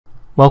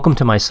Welcome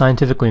to my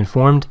scientifically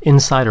informed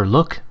insider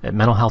look at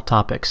mental health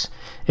topics.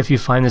 If you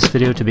find this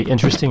video to be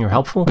interesting or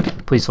helpful,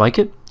 please like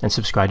it and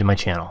subscribe to my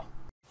channel.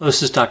 Hello,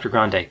 this is Dr.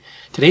 Grande.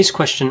 Today's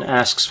question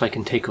asks if I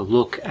can take a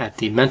look at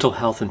the mental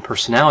health and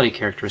personality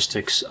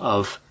characteristics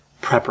of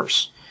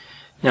preppers.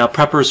 Now,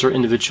 preppers are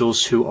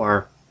individuals who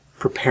are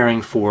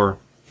preparing for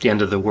the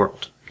end of the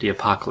world, the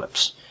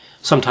apocalypse.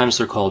 Sometimes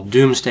they're called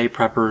Doomsday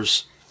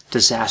Preppers,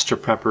 Disaster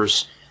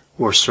Preppers,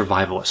 or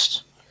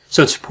Survivalists.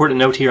 So it's important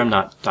to note here I'm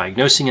not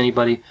diagnosing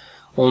anybody,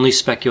 only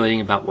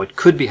speculating about what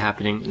could be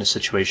happening in a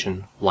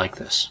situation like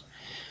this.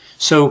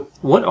 So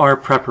what are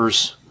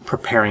preppers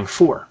preparing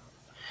for?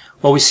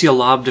 Well, we see a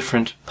lot of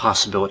different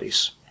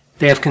possibilities.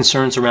 They have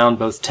concerns around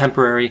both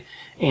temporary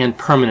and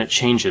permanent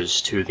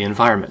changes to the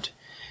environment.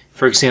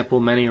 For example,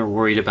 many are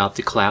worried about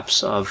the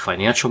collapse of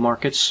financial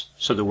markets,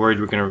 so they're worried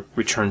we're going to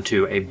return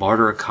to a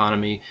barter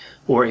economy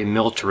or a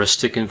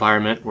militaristic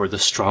environment where the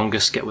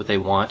strongest get what they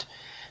want.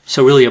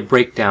 So really a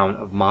breakdown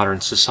of modern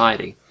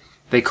society.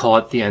 They call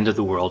it the end of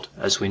the world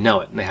as we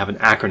know it, and they have an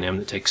acronym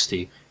that takes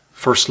the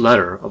first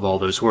letter of all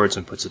those words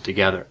and puts it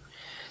together.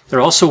 They're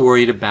also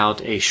worried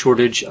about a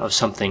shortage of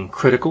something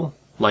critical,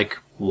 like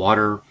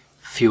water,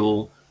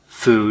 fuel,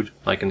 food,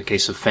 like in the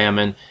case of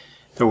famine.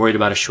 They're worried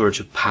about a shortage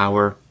of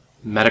power,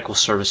 medical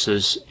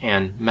services,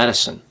 and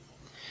medicine.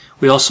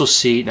 We also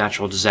see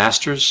natural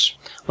disasters,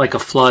 like a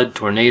flood,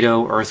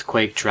 tornado,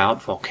 earthquake,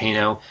 drought,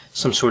 volcano,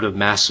 some sort of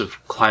massive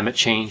climate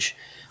change.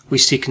 We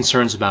see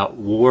concerns about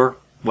war,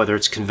 whether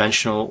it's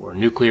conventional or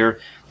nuclear,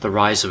 the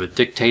rise of a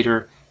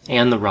dictator,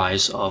 and the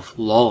rise of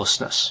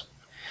lawlessness.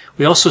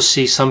 We also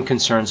see some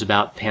concerns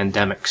about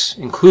pandemics,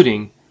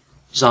 including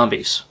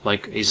zombies,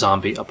 like a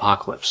zombie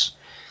apocalypse.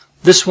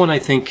 This one I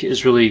think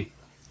is really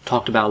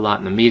talked about a lot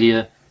in the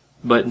media,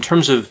 but in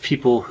terms of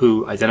people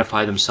who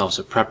identify themselves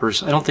as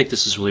preppers, I don't think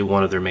this is really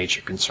one of their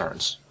major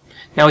concerns.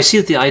 Now we see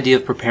that the idea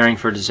of preparing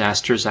for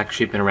disaster has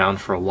actually been around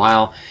for a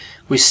while.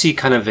 We see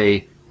kind of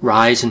a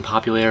rise in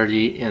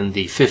popularity in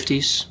the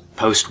 50s,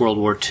 post-World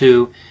War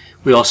II.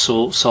 We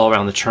also saw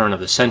around the turn of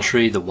the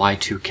century the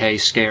Y2K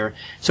scare.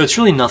 So it's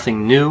really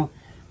nothing new,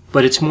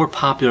 but it's more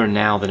popular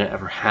now than it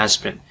ever has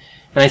been.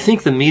 And I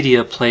think the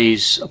media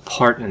plays a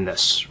part in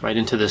this, right,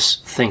 into this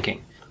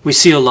thinking. We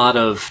see a lot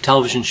of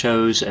television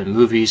shows and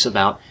movies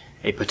about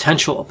a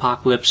potential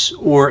apocalypse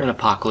or an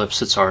apocalypse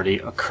that's already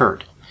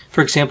occurred.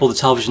 For example, the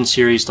television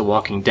series The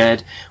Walking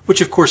Dead, which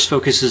of course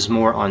focuses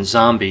more on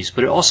zombies,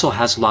 but it also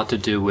has a lot to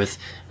do with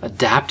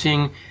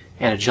adapting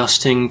and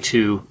adjusting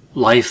to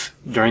life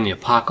during the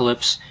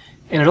apocalypse.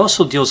 And it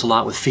also deals a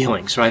lot with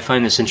feelings, right? I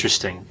find this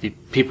interesting. The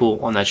people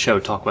on that show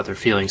talk about their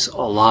feelings a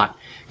lot,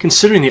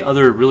 considering the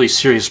other really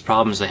serious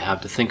problems they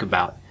have to think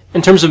about.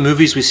 In terms of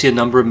movies, we see a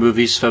number of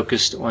movies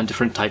focused on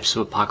different types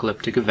of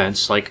apocalyptic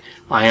events like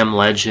I Am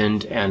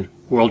Legend and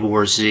World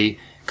War Z,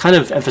 kind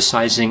of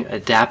emphasizing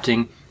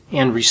adapting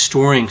and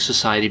restoring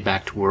society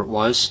back to where it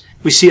was.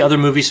 We see other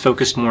movies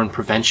focused more on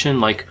prevention,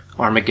 like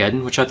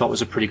Armageddon, which I thought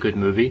was a pretty good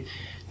movie.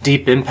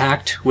 Deep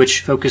Impact,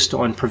 which focused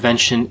on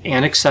prevention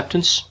and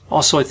acceptance,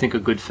 also I think a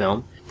good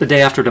film. The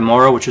Day After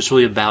Tomorrow, which was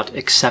really about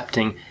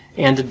accepting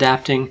and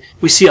adapting.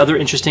 We see other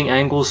interesting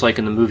angles, like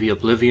in the movie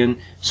Oblivion,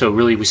 so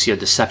really we see a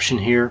deception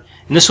here.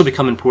 And this will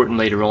become important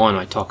later on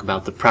when I talk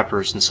about the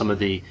preppers and some of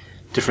the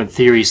different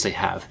theories they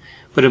have.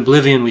 But in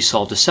Oblivion we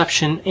saw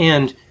deception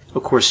and,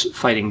 of course,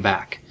 fighting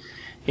back.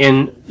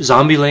 In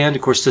Zombieland,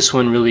 of course, this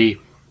one really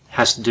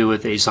has to do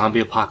with a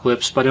zombie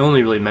apocalypse, but I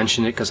only really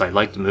mention it because I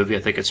like the movie.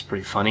 I think it's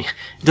pretty funny.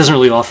 It doesn't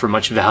really offer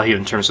much value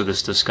in terms of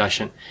this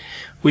discussion.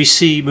 We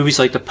see movies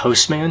like The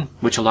Postman,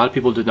 which a lot of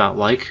people did not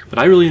like, but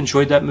I really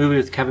enjoyed that movie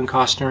with Kevin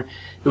Costner.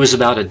 It was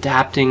about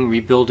adapting,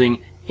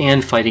 rebuilding,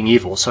 and fighting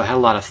evil, so it had a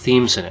lot of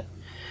themes in it.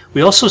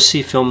 We also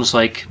see films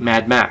like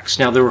Mad Max.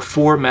 Now, there were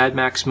 4 Mad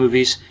Max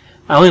movies.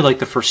 I only liked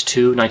the first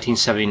 2,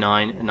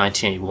 1979 and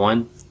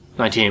 1981.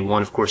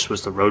 1981, of course,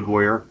 was The Road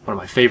Warrior, one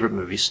of my favorite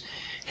movies.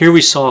 Here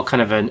we saw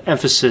kind of an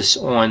emphasis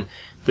on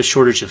the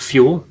shortage of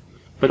fuel,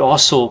 but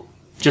also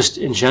just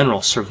in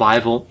general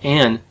survival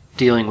and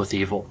dealing with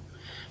evil.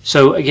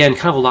 So again,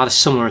 kind of a lot of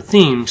similar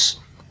themes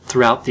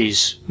throughout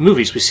these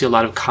movies. We see a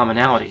lot of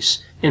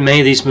commonalities. In many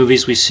of these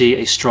movies we see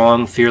a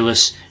strong,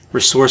 fearless,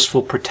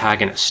 resourceful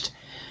protagonist.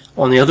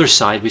 On the other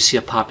side we see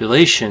a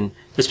population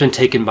that's been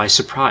taken by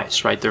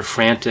surprise, right? They're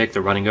frantic,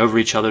 they're running over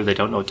each other, they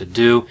don't know what to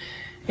do.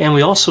 And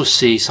we also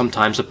see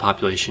sometimes a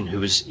population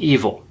who is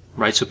evil,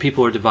 right? So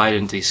people are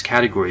divided into these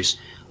categories,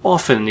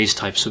 often in these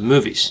types of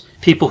movies.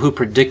 People who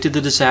predicted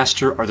the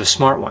disaster are the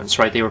smart ones,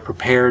 right? They were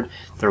prepared,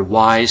 they're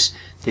wise,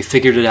 they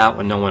figured it out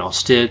when no one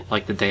else did,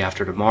 like The Day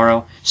After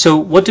Tomorrow. So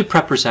what do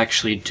preppers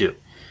actually do?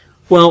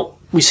 Well,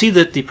 we see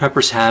that the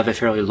preppers have a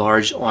fairly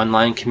large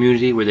online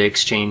community where they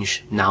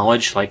exchange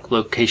knowledge, like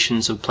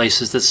locations of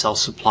places that sell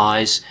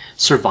supplies,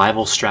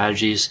 survival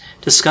strategies,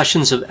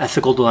 discussions of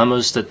ethical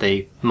dilemmas that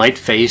they might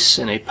face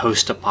in a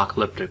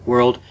post-apocalyptic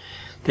world.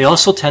 They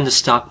also tend to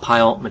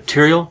stockpile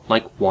material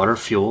like water,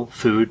 fuel,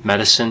 food,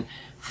 medicine,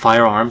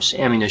 firearms,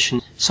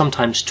 ammunition,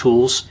 sometimes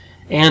tools,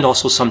 and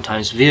also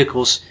sometimes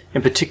vehicles,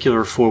 in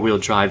particular four-wheel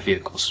drive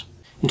vehicles.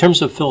 In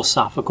terms of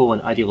philosophical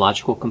and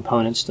ideological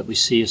components that we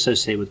see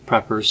associated with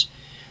preppers,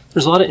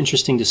 there's a lot of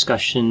interesting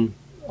discussion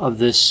of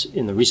this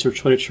in the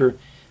research literature.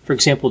 For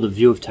example, the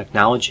view of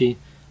technology.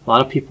 A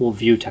lot of people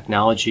view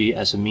technology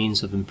as a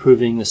means of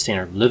improving the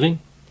standard of living,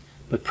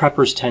 but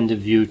preppers tend to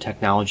view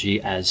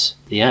technology as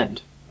the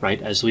end,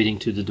 right, as leading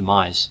to the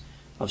demise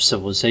of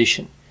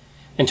civilization.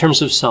 In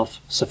terms of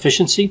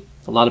self-sufficiency,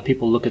 a lot of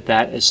people look at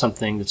that as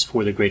something that's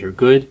for the greater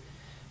good,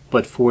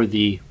 but for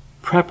the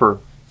prepper,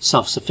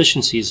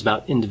 self-sufficiency is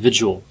about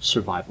individual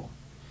survival.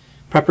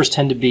 Preppers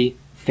tend to be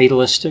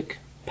fatalistic,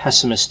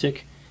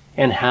 pessimistic,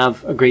 and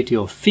have a great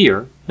deal of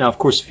fear. Now, of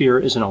course, fear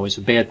isn't always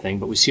a bad thing,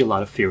 but we see a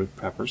lot of fear with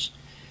preppers.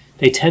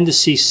 They tend to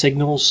see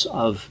signals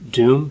of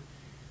doom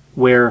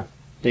where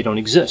they don't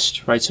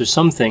exist, right? So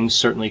some things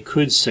certainly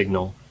could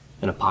signal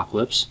an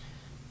apocalypse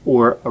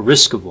or a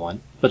risk of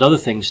one, but other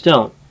things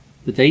don't.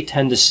 But they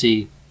tend to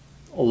see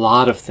a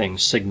lot of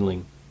things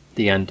signaling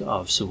the end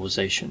of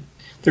civilization.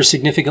 They're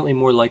significantly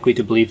more likely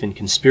to believe in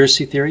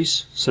conspiracy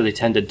theories, so they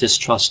tend to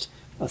distrust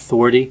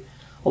authority.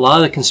 A lot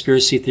of the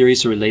conspiracy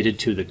theories are related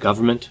to the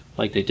government,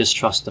 like they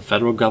distrust the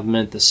federal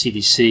government, the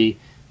CDC,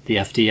 the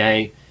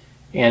FDA,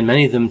 and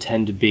many of them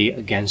tend to be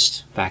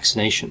against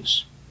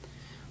vaccinations.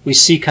 We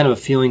see kind of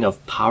a feeling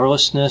of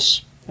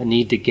powerlessness, a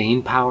need to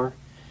gain power.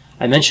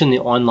 I mentioned the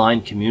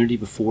online community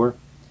before.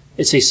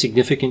 It's a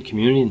significant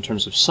community in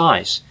terms of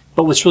size,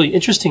 but what's really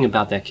interesting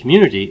about that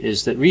community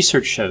is that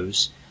research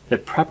shows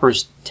that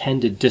preppers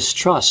tend to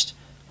distrust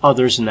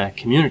others in that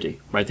community,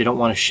 right? They don't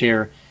want to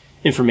share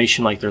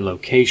information like their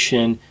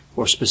location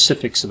or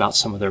specifics about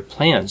some of their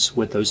plans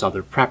with those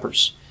other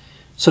preppers.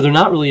 So they're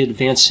not really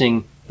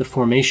advancing the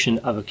formation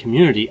of a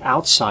community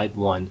outside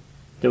one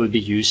that would be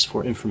used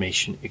for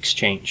information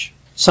exchange.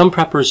 Some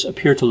preppers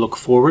appear to look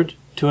forward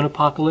to an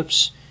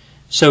apocalypse.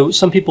 So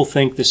some people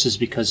think this is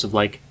because of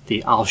like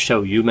the I'll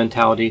show you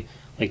mentality,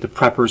 like the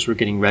preppers were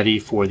getting ready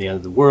for the end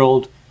of the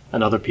world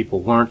and other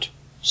people weren't.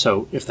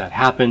 So if that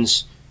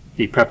happens,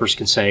 the preppers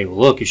can say, well,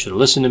 look, you should have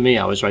listened to me.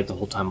 I was right the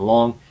whole time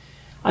along.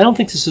 I don't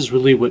think this is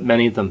really what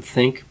many of them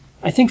think.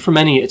 I think for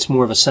many, it's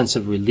more of a sense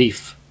of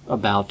relief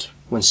about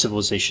when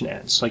civilization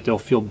ends. Like they'll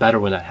feel better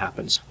when that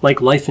happens. Like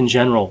life in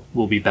general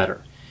will be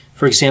better.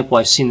 For example,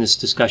 I've seen this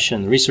discussion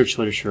in the research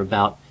literature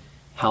about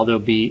how there'll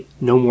be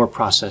no more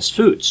processed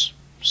foods.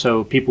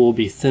 So people will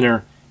be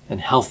thinner and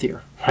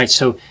healthier, right?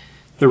 So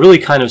they're really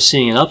kind of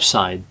seeing an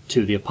upside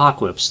to the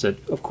apocalypse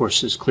that, of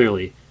course, is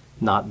clearly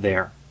not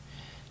there.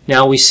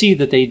 Now, we see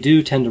that they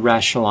do tend to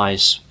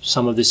rationalize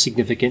some of the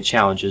significant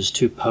challenges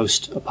to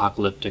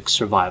post-apocalyptic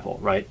survival,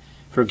 right?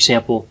 For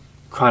example,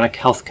 chronic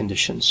health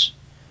conditions.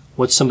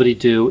 What's somebody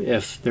do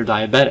if they're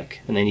diabetic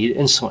and they need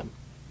insulin?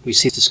 We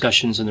see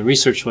discussions in the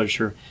research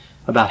literature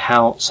about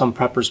how some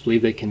preppers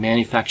believe they can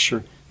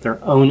manufacture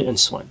their own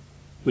insulin,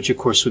 which of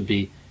course would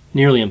be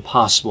nearly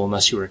impossible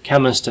unless you were a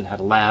chemist and had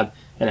a lab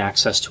and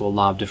access to a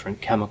lot of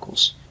different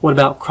chemicals. What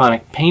about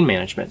chronic pain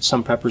management?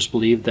 Some preppers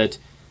believe that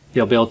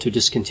they'll be able to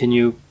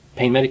discontinue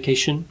pain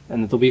medication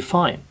and that they'll be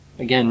fine.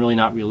 Again, really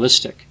not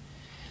realistic.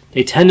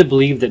 They tend to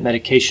believe that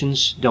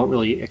medications don't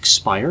really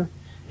expire,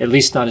 at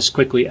least not as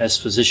quickly as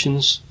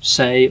physicians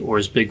say or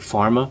as Big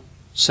Pharma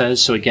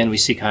says. So again, we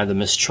see kind of the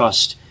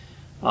mistrust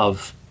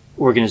of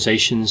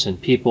organizations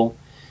and people.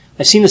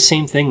 I've seen the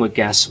same thing with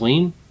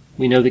gasoline.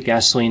 We know that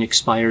gasoline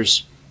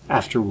expires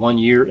after 1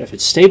 year if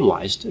it's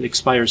stabilized. It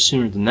expires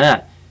sooner than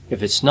that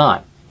if it's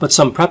not. But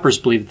some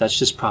preppers believe that that's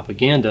just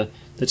propaganda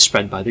that's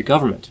spread by the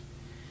government.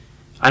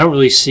 I don't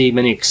really see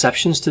many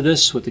exceptions to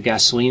this with the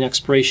gasoline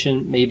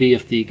expiration. Maybe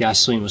if the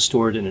gasoline was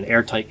stored in an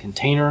airtight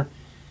container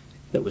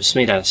that was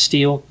made out of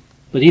steel,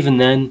 but even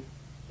then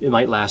it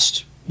might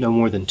last no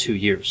more than 2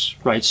 years,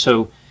 right?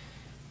 So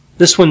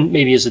this one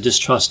maybe is a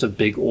distrust of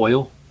big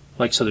oil.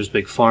 Like, so there's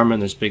big pharma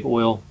and there's big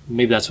oil.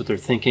 Maybe that's what they're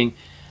thinking.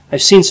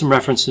 I've seen some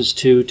references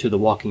too to The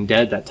Walking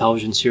Dead, that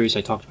television series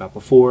I talked about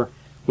before,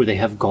 where they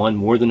have gone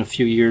more than a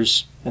few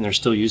years and they're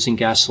still using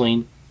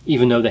gasoline,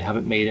 even though they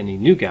haven't made any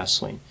new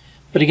gasoline.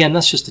 But again,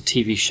 that's just a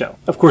TV show.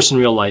 Of course, in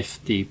real life,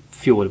 the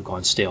fuel would have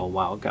gone stale a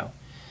while ago.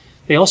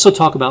 They also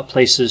talk about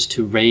places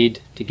to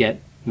raid to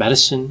get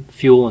medicine,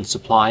 fuel, and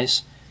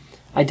supplies.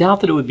 I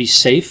doubt that it would be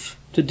safe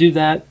to do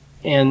that,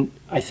 and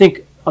I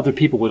think other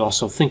people would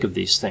also think of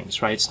these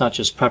things, right? It's not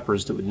just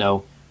preppers that would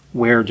know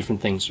where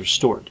different things are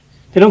stored.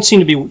 They don't seem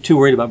to be too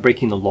worried about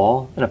breaking the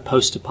law in a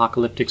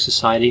post-apocalyptic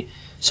society,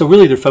 so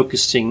really they're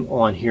focusing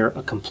on here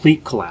a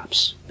complete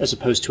collapse as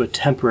opposed to a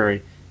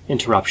temporary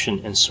interruption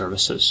in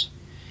services.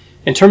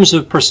 In terms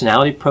of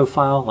personality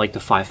profile, like the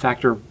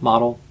 5-factor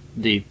model,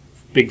 the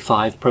Big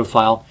 5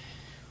 profile,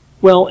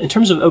 well, in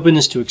terms of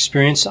openness to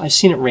experience, I've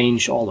seen it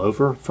range all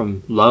over,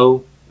 from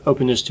low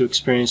openness to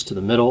experience to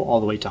the middle, all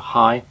the way to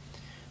high.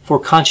 For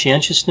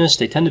conscientiousness,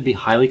 they tend to be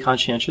highly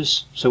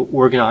conscientious, so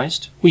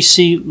organized. We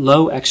see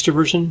low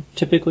extroversion,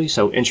 typically,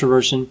 so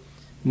introversion,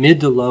 mid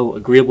to low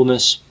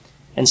agreeableness,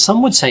 and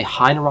some would say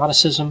high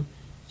neuroticism,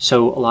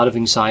 so a lot of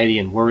anxiety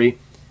and worry.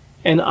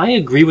 And I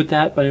agree with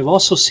that, but I've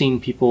also seen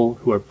people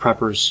who are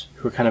preppers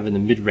who are kind of in the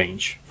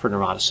mid-range for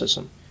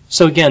neuroticism.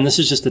 So again, this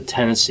is just a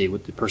tendency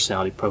with the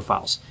personality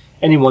profiles.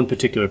 Any one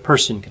particular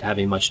person could have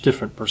a much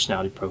different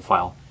personality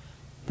profile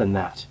than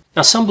that.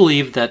 Now, some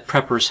believe that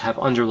preppers have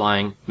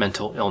underlying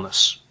mental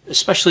illness,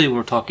 especially when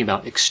we're talking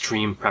about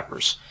extreme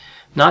preppers.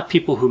 Not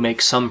people who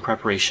make some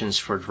preparations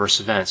for adverse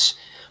events,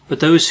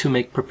 but those who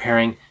make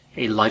preparing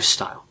a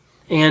lifestyle,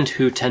 and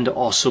who tend to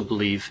also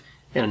believe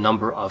in a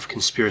number of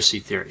conspiracy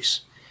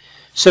theories.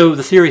 So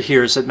the theory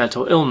here is that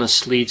mental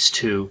illness leads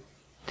to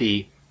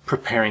the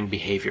preparing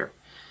behavior.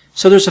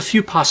 So there's a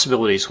few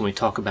possibilities when we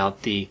talk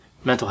about the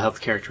mental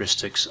health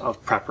characteristics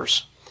of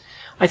preppers.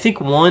 I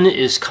think one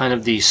is kind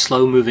of the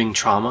slow-moving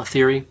trauma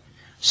theory.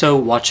 So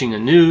watching the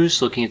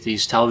news, looking at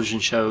these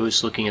television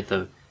shows, looking at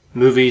the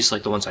movies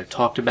like the ones I've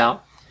talked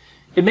about,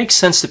 it makes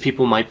sense that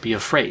people might be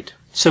afraid.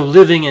 So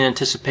living in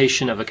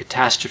anticipation of a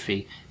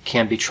catastrophe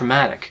can be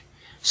traumatic.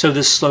 So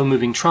this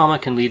slow-moving trauma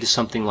can lead to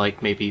something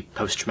like maybe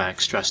post-traumatic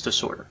stress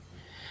disorder.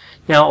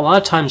 Now, a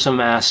lot of times I'm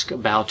asked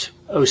about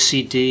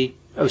OCD,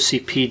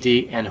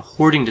 OCPD, and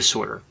hoarding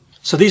disorder.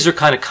 So these are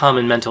kind of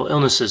common mental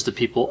illnesses that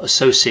people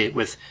associate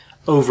with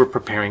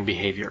over-preparing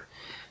behavior.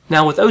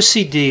 Now, with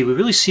OCD, we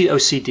really see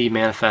OCD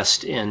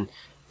manifest in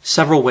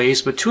several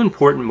ways, but two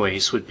important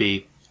ways would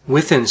be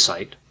with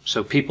insight,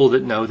 so people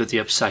that know that the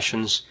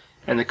obsessions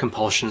and the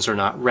compulsions are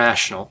not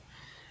rational,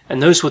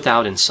 and those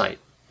without insight,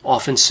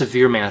 often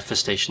severe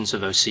manifestations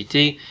of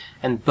OCD,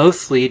 and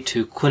both lead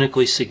to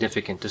clinically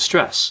significant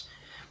distress.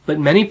 But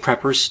many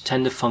preppers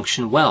tend to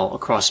function well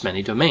across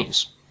many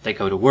domains. They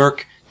go to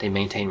work, they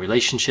maintain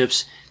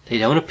relationships, they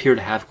don't appear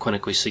to have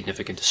clinically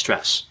significant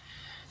distress.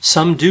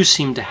 Some do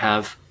seem to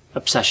have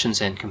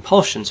obsessions and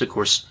compulsions, of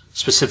course,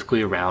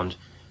 specifically around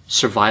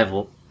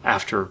survival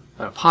after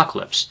an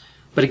apocalypse.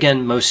 But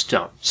again, most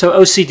don't. So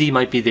OCD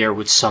might be there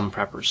with some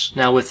preppers.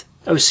 Now with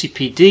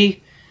OCPD,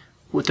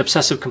 with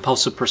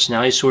obsessive-compulsive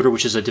personality disorder,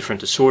 which is a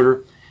different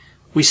disorder,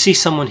 we see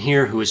someone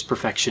here who is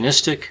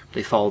perfectionistic,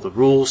 they follow the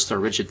rules, they're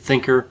a rigid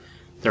thinker,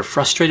 they're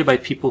frustrated by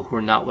people who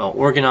are not well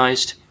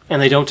organized, and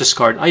they don't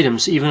discard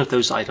items even if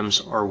those items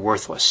are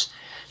worthless.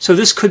 So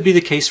this could be the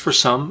case for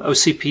some.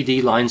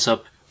 OCPD lines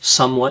up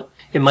somewhat.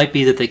 It might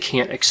be that they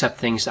can't accept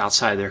things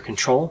outside of their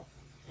control,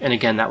 and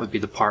again, that would be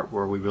the part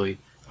where we really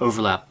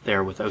overlap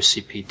there with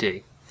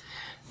OCPD.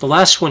 The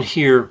last one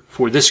here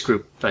for this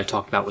group that I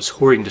talked about was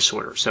hoarding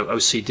disorder. So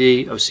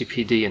OCD,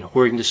 OCPD, and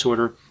hoarding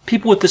disorder.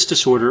 People with this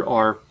disorder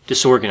are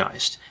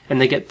disorganized,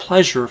 and they get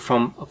pleasure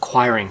from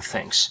acquiring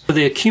things. So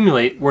they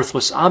accumulate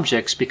worthless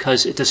objects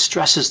because it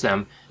distresses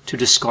them to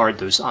discard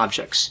those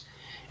objects.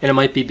 And it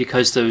might be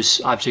because those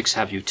objects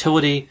have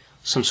utility,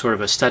 some sort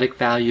of aesthetic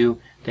value,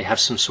 they have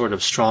some sort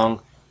of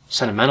strong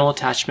sentimental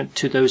attachment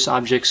to those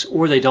objects,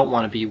 or they don't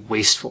want to be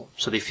wasteful,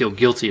 so they feel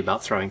guilty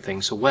about throwing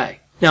things away.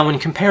 Now, when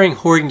comparing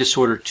hoarding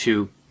disorder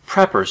to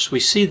preppers, we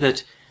see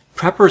that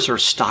preppers are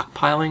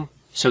stockpiling,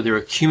 so they're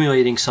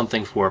accumulating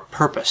something for a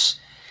purpose.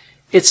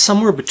 It's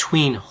somewhere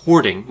between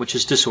hoarding, which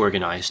is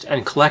disorganized,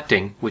 and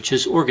collecting, which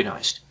is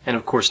organized, and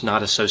of course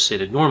not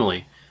associated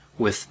normally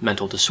with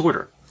mental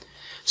disorder.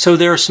 So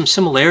there are some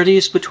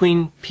similarities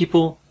between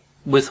people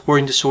with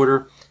hoarding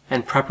disorder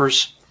and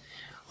preppers.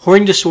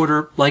 Hoarding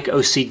disorder, like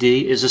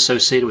OCD, is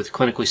associated with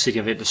clinically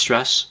significant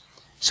distress.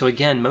 So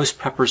again, most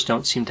preppers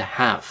don't seem to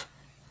have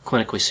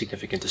clinically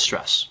significant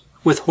distress.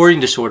 With hoarding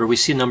disorder, we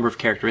see a number of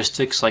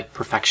characteristics like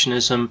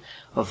perfectionism,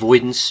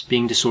 avoidance,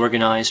 being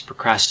disorganized,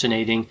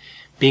 procrastinating,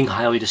 being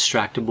highly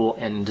distractible,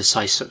 and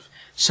indecisive.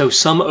 So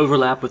some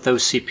overlap with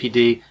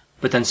OCPD,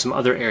 but then some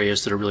other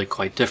areas that are really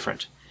quite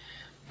different.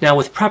 Now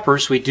with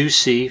preppers, we do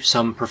see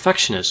some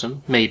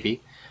perfectionism,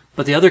 maybe,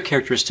 but the other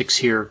characteristics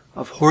here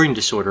of hoarding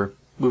disorder,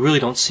 we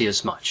really don't see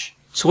as much.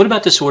 So what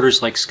about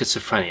disorders like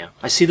schizophrenia?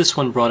 I see this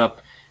one brought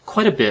up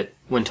quite a bit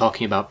when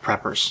talking about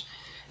preppers,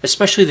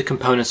 especially the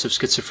components of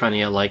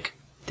schizophrenia like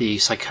the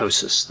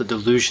psychosis, the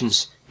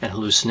delusions, and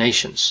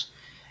hallucinations.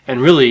 And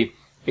really,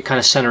 it kind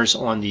of centers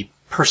on the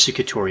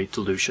persecutory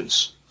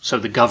delusions. So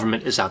the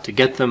government is out to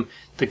get them,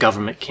 the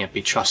government can't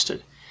be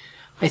trusted.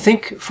 I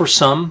think for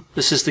some,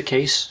 this is the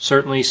case.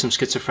 Certainly some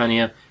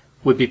schizophrenia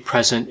would be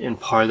present in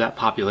part of that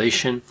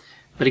population.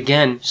 But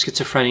again,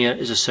 schizophrenia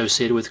is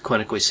associated with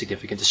clinically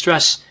significant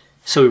distress,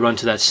 so we run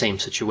to that same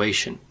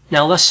situation.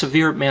 Now, a less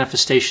severe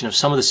manifestation of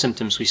some of the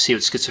symptoms we see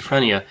with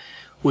schizophrenia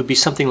would be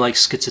something like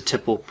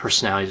schizotypal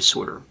personality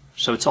disorder.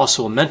 So it's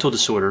also a mental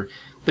disorder,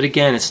 but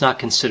again, it's not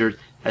considered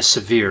as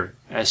severe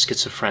as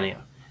schizophrenia.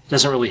 It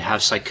doesn't really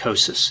have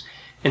psychosis.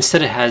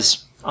 Instead, it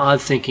has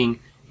odd thinking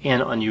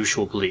and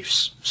unusual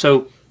beliefs.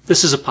 So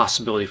this is a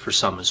possibility for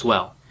some as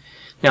well.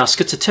 Now,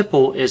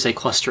 schizotypal is a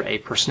cluster A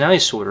personality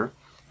disorder,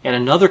 and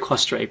another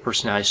cluster A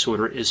personality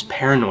disorder is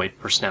paranoid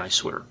personality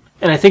disorder.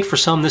 And I think for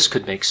some this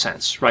could make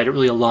sense, right? It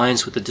really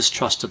aligns with the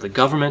distrust of the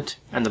government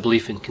and the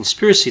belief in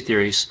conspiracy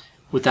theories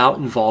without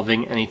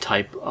involving any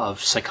type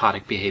of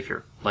psychotic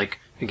behavior, like,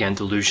 again,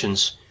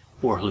 delusions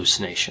or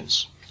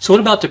hallucinations. So what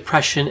about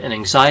depression and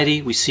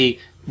anxiety? We see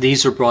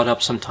these are brought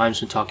up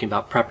sometimes when talking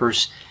about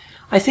preppers.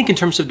 I think in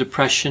terms of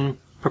depression,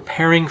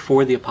 preparing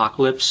for the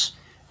apocalypse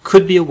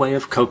could be a way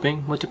of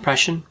coping with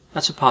depression.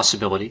 That's a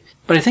possibility.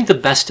 But I think the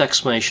best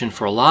explanation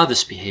for a lot of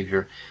this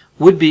behavior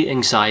would be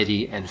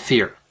anxiety and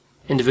fear.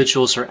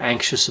 Individuals are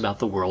anxious about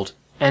the world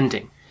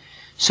ending.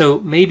 So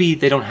maybe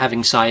they don't have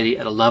anxiety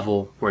at a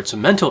level where it's a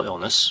mental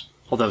illness,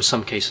 although in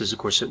some cases, of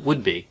course, it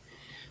would be.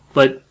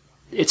 But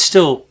it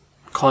still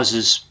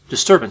causes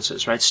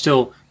disturbances, right? It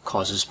still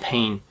causes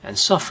pain and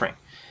suffering.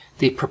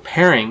 The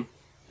preparing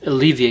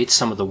alleviates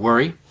some of the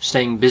worry.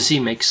 Staying busy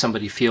makes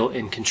somebody feel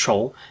in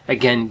control.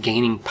 Again,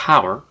 gaining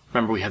power.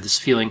 Remember, we have this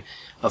feeling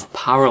of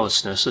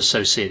powerlessness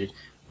associated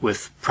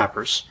with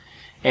preppers.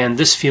 And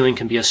this feeling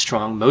can be a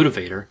strong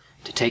motivator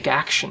to take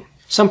action.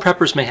 Some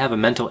preppers may have a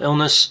mental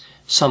illness,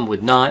 some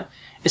would not.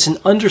 It's an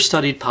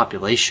understudied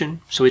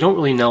population, so we don't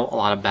really know a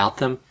lot about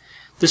them.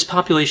 This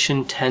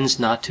population tends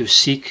not to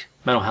seek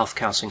mental health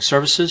counseling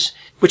services,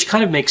 which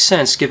kind of makes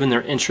sense given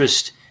their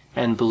interest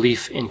and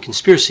belief in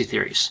conspiracy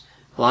theories.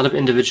 A lot of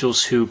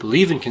individuals who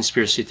believe in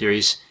conspiracy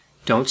theories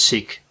don't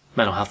seek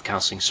mental health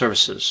counseling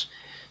services.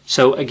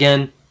 So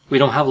again, we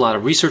don't have a lot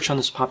of research on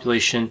this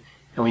population,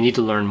 and we need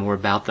to learn more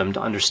about them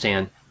to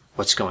understand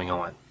what's going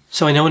on.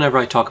 So I know whenever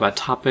I talk about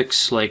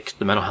topics like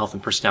the mental health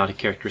and personality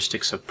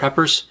characteristics of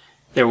preppers,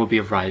 there will be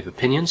a variety of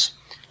opinions.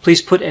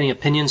 Please put any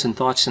opinions and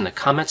thoughts in the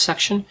comments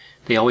section.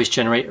 They always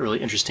generate a really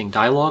interesting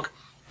dialogue.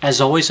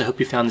 As always, I hope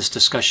you found this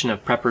discussion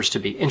of preppers to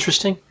be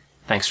interesting.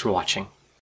 Thanks for watching.